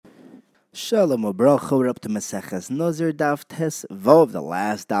Shalom Ubracha, we're up to Maseches Nazir Daf Tes Vov, the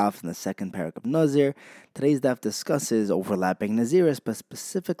last daf in the second parak of Nazir. Today's daf discusses overlapping Naziris, but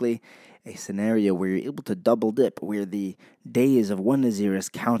specifically a scenario where you're able to double dip, where the days of one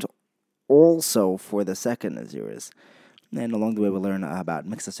Naziris count also for the second Naziris. And along the way we'll learn about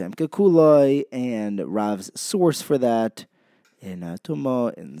Mixasam Kekuloi and Rav's source for that in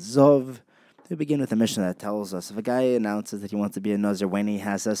Tumah, in Zov. We begin with a Mishnah that tells us if a guy announces that he wants to be a Nazir when he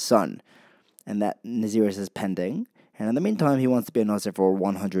has a son, and that Naziris is pending, and in the meantime he wants to be a Nazir for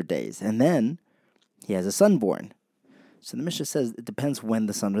 100 days, and then he has a son born. So the Mishnah says it depends when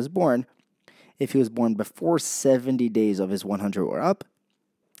the son was born. If he was born before 70 days of his 100 or up,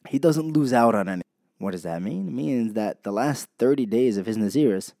 he doesn't lose out on any. What does that mean? It means that the last 30 days of his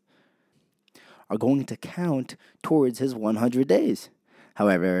Naziris are going to count towards his 100 days.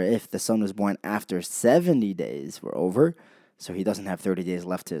 However, if the son was born after 70 days were over, so he doesn't have 30 days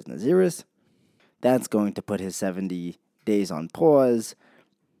left to his Naziris, that's going to put his 70 days on pause.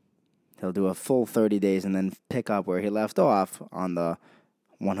 He'll do a full 30 days and then pick up where he left off on the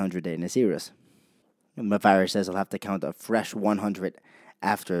 100-day Naziris. And Mefarsh says he'll have to count a fresh 100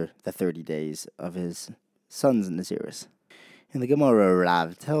 after the 30 days of his son's Naziris. And the Gemara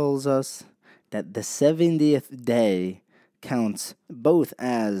Rav tells us that the 70th day counts both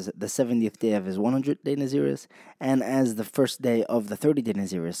as the 70th day of his 100-day Naziris and as the first day of the 30-day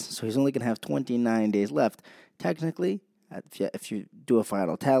Naziris. So he's only going to have 29 days left. Technically, if you do a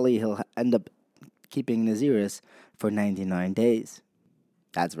final tally, he'll end up keeping Naziris for 99 days.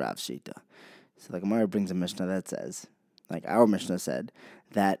 That's Rav Shita. So the Gemara brings a Mishnah that says, like our Mishnah said,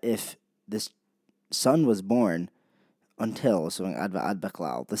 that if this son was born until, so Ad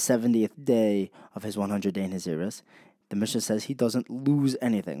Beklal, the 70th day of his 100-day Naziris, the Mishnah says he doesn't lose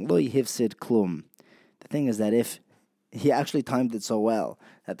anything. Lo yihifsid klum. The thing is that if he actually timed it so well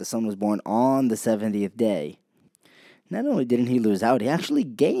that the son was born on the 70th day, not only didn't he lose out, he actually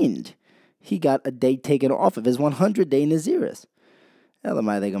gained. He got a day taken off of his 100-day Naziris.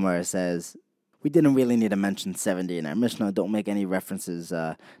 Elamai the Gemara says, we didn't really need to mention 70 in our Mishnah. Don't make any references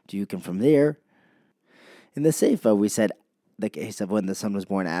to Yukim from there. In the Seifa, we said the case of when the son was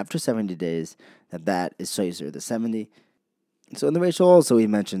born after 70 days, that is Soiser, the 70. So in the Rachel also he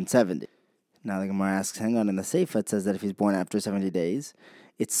mentioned 70. Now the Gemara asks, hang on, in the Seifa it says that if he's born after 70 days,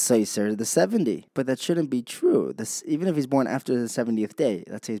 it's Soiser, the 70. But that shouldn't be true. Even if he's born after the 70th day,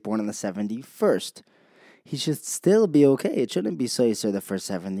 let's say he's born on the 71st, he should still be okay. It shouldn't be Soiser, the first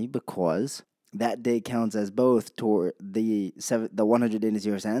 70, because that day counts as both toward the 100-day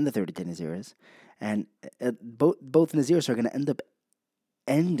Naziris and the 30-day Naziris. And both Naziris are going to end up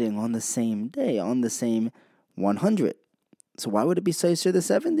ending on the same day, on the same 100. So why would it be Soiser the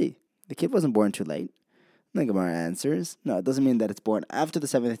 70? The kid wasn't born too late. The Gemara answers, no, it doesn't mean that it's born after the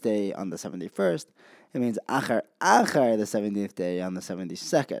 70th day on the 71st. It means achar the 70th day on the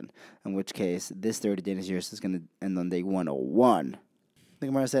 72nd, in which case this 30-day Naziris is going to end on day 101. The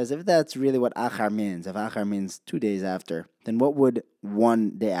Gemara says, if that's really what achar means, if achar means 2 days after, then what would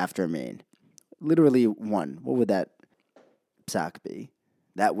 1 day after mean? Literally 1. What would that psak be?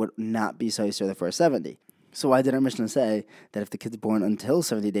 That would not be Soiser the first 70. So why did our Mishnah say that if the kid's born until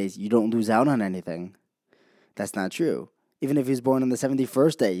 70 days, you don't lose out on anything? That's not true. Even if he's born on the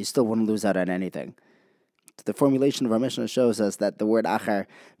 71st day, you still wouldn't lose out on anything. So the formulation of our Mishnah shows us that the word achar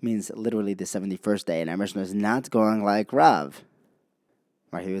means literally the 71st day, and our Mishnah is not going like Rav.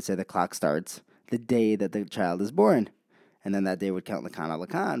 Right, he would say the clock starts the day that the child is born. And then that day would count Lakan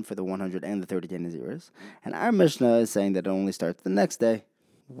al-Lakan for the 100 and the 30-day Naziris. And our Mishnah is saying that it only starts the next day.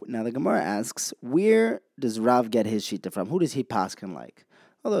 Now the Gemara asks, where does Rav get his shita from? Who does he paskin like?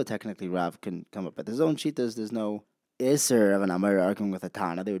 Although technically Rav can come up with his own shitas, there's no Isser of an Amar arguing with a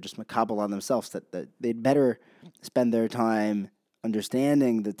Tana. They would just makabel on themselves that they'd better spend their time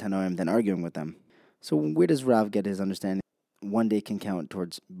understanding the Tanoim than arguing with them. So where does Rav get his understanding? 1 day can count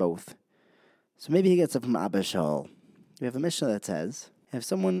towards both. So maybe he gets it from Abba Shaul. We have a Mishnah that says, if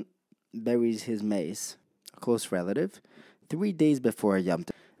someone buries his mace, a close relative, 3 days before Yom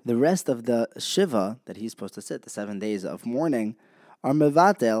Tov, the rest of the Shiva that he's supposed to sit, the 7 days of mourning, are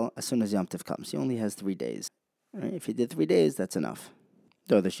mevatel as soon as Yom Tov comes. He only has 3 days. Right? If he did 3 days, that's enough.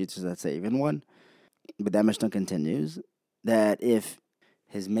 There are other sheets that say even 1. But that Mishnah continues that if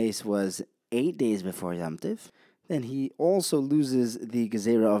his mace was 8 days before Yom Tov, then he also loses the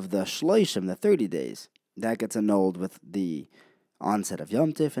gezerah of the shloishim, the 30 days. That gets annulled with the onset of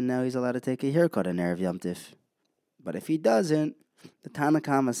Yom Tif, and now he's allowed to take a haircut on Erev Yom Tif. But if he doesn't, the Tana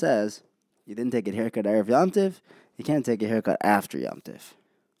Kama says, you didn't take a haircut Erev Yom Tif, you can't take a haircut after Yom Tif,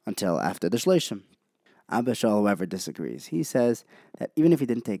 until after the Shloshim. Abba Shaul, however, disagrees. He says that even if he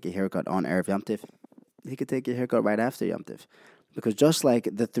didn't take a haircut on Erev Yom Tif, he could take a haircut right after Yom Tif. Because just like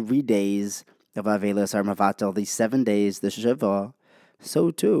the 3 days of Avelis are Mavatel, the 7 days, the Shiva,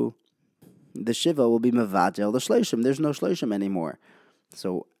 so too, the Shiva will be Mavatel, the Shloshim. There's no Shloshim anymore.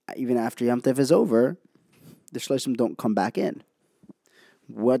 So even after Yom Tif is over, the Shloshim don't come back in.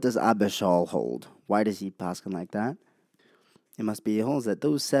 What does Abba Shaul hold? Why does he paskin like that? It must be he holds that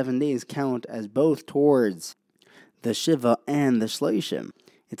those 7 days count as both towards the Shiva and the Shloshim.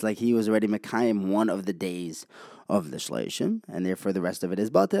 It's like he was already Mekayim one of the days of the Shloshim, and therefore the rest of it is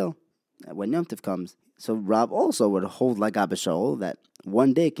Batel when Yom Tov comes. So Rav also would hold like Abba Shaul that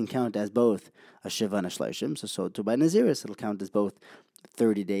 1 day can count as both a Shiva and a Shloshim. So too by Naziris, it'll count as both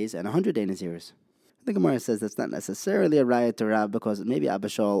 30 days and 100-day Naziris. The Gemara says that's not necessarily a raya to Rav, because maybe Abba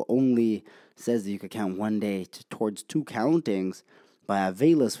Shaul only says that you could count 1 day towards 2 countings by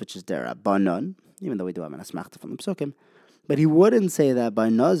Avelis, which is Derabanan, even though we do have an asmachta from the Psukim. But he wouldn't say that by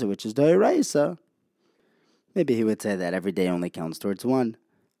Nazir, which is Doiraisa. Maybe he would say that every day only counts towards 1.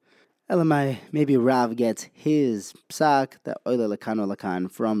 Elamai, maybe Rav gets his psak, that Oile Lakano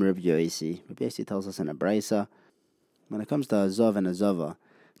Lakan, from Rabbi Yosi. Rabbi Yosi tells us in a Braisa, when it comes to a Zov and a Zova,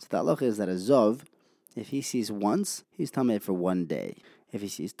 so the halacha is that a Zov, if he sees once, he's tamei for 1 day. If he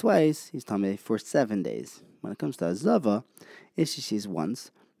sees twice, he's tamei for 7 days. When it comes to a Zava, if she sees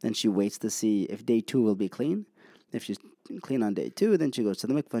once, then she waits to see if day 2 will be clean. If she's clean on day 2, then she goes to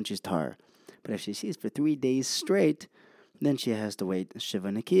the mikvah and she's tar. But if she sees for 3 days straight, then she has to wait Shiva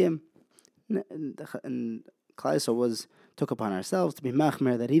Nikiyim. And Klaiso took upon ourselves to be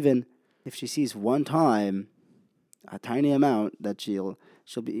machmer that even if she sees 1 time, a tiny amount, that she'll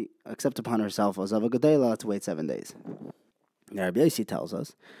be accept upon herself as Zava Gedela to wait 7 days. Now Rabbi Yosi tells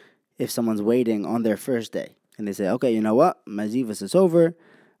us, if someone's waiting on their first day, and they say, okay, you know what, my Zivas is over,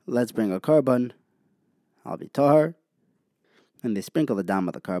 let's bring a carbon, I'll be tahar, and they sprinkle the dam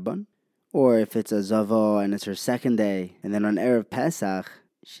of the carbon. Or if it's a Zava and it's her 2nd day, and then on Erev Pesach,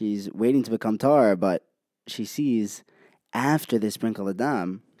 she's waiting to become tahar, but she sees after they sprinkle the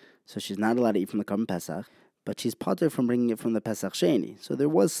dam, so she's not allowed to eat from the carbon Pesach, but she's potter from bringing it from the Pesach Sheni. So there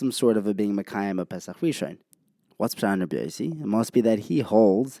was some sort of a being Mekayim of Pesach Rishon. What's Pshan Rabbi Yosi? It must be that he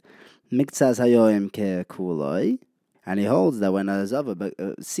holds Miktzas Hayoim Ke Kuloi, and he holds that when a Zava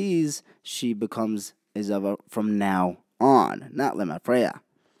sees, she becomes a Zava from now on, not Lemafreya.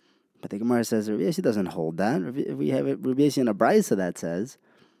 But the Gemara says Rabbi Yosi doesn't hold that. We have Rabbi Yosi in a Braisa that says,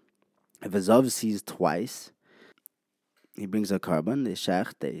 if a Zav sees twice, he brings a carbon, they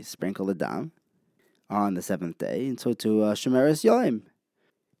shech, they sprinkle it down on the 7th day, and so to Shemeres Yoim.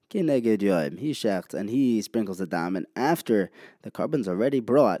 Kineged Yoim, he shecht, and he sprinkles the dam, and after the carbon's already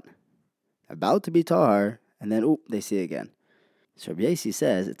brought, about to be tahar, and then, they see again. So Rabbi Yosi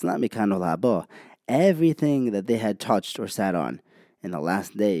says, it's not Mikano Labo. Everything that they had touched or sat on in the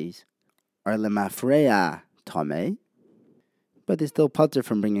last days are Lemafreya Tomei, but they still putter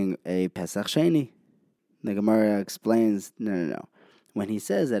from bringing a Pesach Sheni. The Gemara explains, no. When he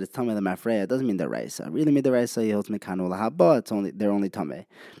says that it's Tamei Lemafreya, it doesn't mean the Raisa. Really mean the Raisa, he holds Mikano Lahaba, they're only Tamei.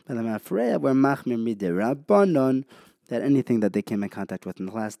 But Lemafreya, we're Machmir Midirabbanon, that anything that they came in contact with in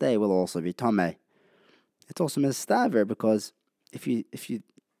the last day will also be Tamei. It's also Mistaver, because if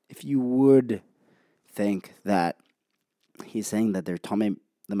you would think that he's saying that they're Tamei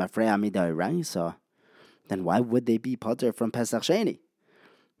Lemafreya Midai Raisa, then why would they be Potter from Pesach Sheni?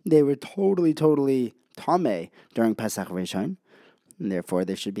 They were totally Tamei during Pesach Rishon, and therefore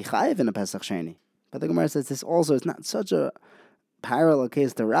they should be chayiv in a Pesach Sheni. But the Gemara says this also is not such a parallel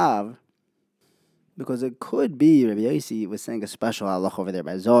case to Rav, because it could be Rabbi Yosi was saying a special halach over there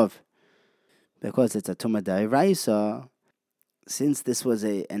by Zov, because it's a Tumah D'Oraisa. Since this was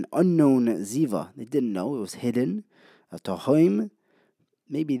an unknown ziva, they didn't know, it was hidden, a tohoim,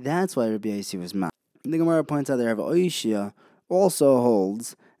 maybe that's why Rabbi Yosi was mad. The Gemara points out that Rav Oishia also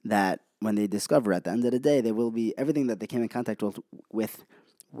holds that when they discover at the end of the day, there will be everything that they came in contact with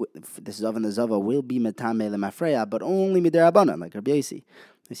this Zav and the Zava will be Metame Lemafreya, but only Midirabanan, like Rabbi Yosi.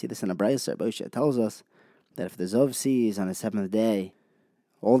 We see this in a Braisa. Rabbi Oishia tells us that if the Zav sees on the 7th day,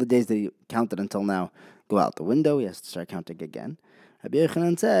 all the days that he counted until now go out the window, he has to start counting again. Rabbi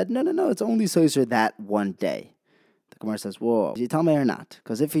Yochanan said, no, it's only Soiser that 1 day. The Gemara says, whoa, is he Tamei or not?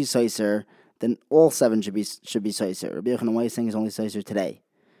 Because if he's Soiser, then all 7 should be Soiser. Rabbi Yochanan, why is saying he's only Soiser today?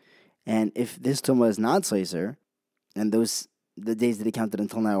 And if this Tumah is not Soiser, and the days that he counted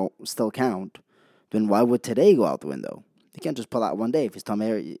until now still count, then why would today go out the window? He can't just pull out 1 day. If he's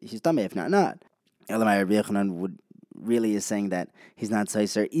Tamei, he's Tamei. If not. Elamai Rabbi Yochanan really is saying that he's not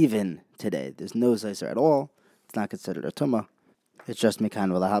Soiser even today. There's no Soiser at all. It's not considered a Tumah. It's just Mikan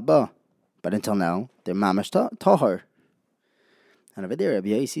V'Lahaba. But until now, they're mamash tahor. And over there, Rabbi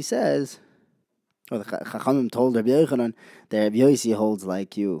Yossi says, or the Chachamim told Rabbi Yochanan that Rabbi Yossi holds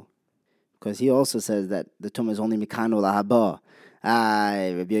like you. Because he also says that the tumah is only mikanu lahaba.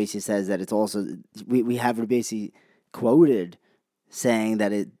 Rabbi Yossi says that it's also, we have Rabbi Yossi quoted saying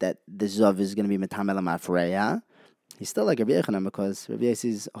that the zav is going to be metamel mafreya. He's still like Rabbi Yochanan because Rabbi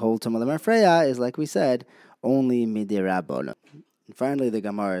Yossi's whole tumah mafreya is, like we said, only midirabon. And finally, the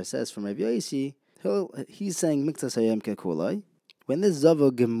Gemara says from Rabbi Yossi, he's saying miktas hayom kekuloi. When this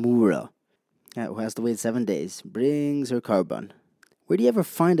zava gemura, who has to wait 7 days, brings her korban, where do you ever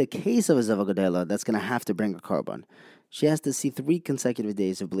find a case of a zava gedela that's going to have to bring a korban? She has to see 3 consecutive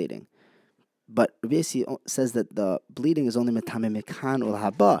days of bleeding. But Rabbi Yossi says that the bleeding is only metame mekan ul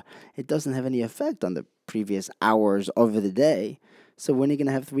haba. It doesn't have any effect on the previous hours of the day. So when are you going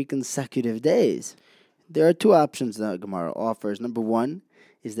to have 3 consecutive days? There are 2 options that Gemara offers. Number 1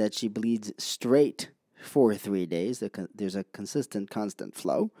 is that she bleeds straight for 3 days. There's a consistent, constant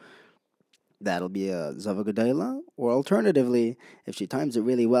flow. That'll be a zava gedela. Or alternatively, if she times it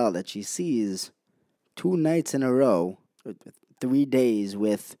really well, that she sees 2 nights in a row, 3 days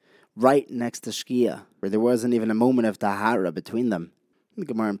with right next to Shkia, where there wasn't even a moment of tahara between them. The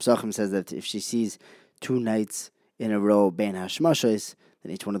Gemara in Pesachim says that if she sees 2 nights in a row, ben hashmashos,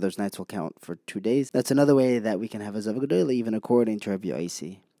 then each one of those nights will count for 2 days. That's another way that we can have a zava gedela, even according to Rabbi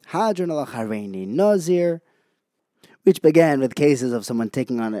Yossi. Hadron al Hareini Nazir, which began with cases of someone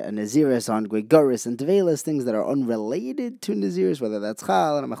taking on a Naziris on Gwegoris and Tvelis, things that are unrelated to Naziris, whether that's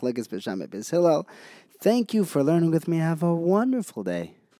Chal and a Machlekes B'Shamay B'Hillel. Thank you for learning with me. Have a wonderful day.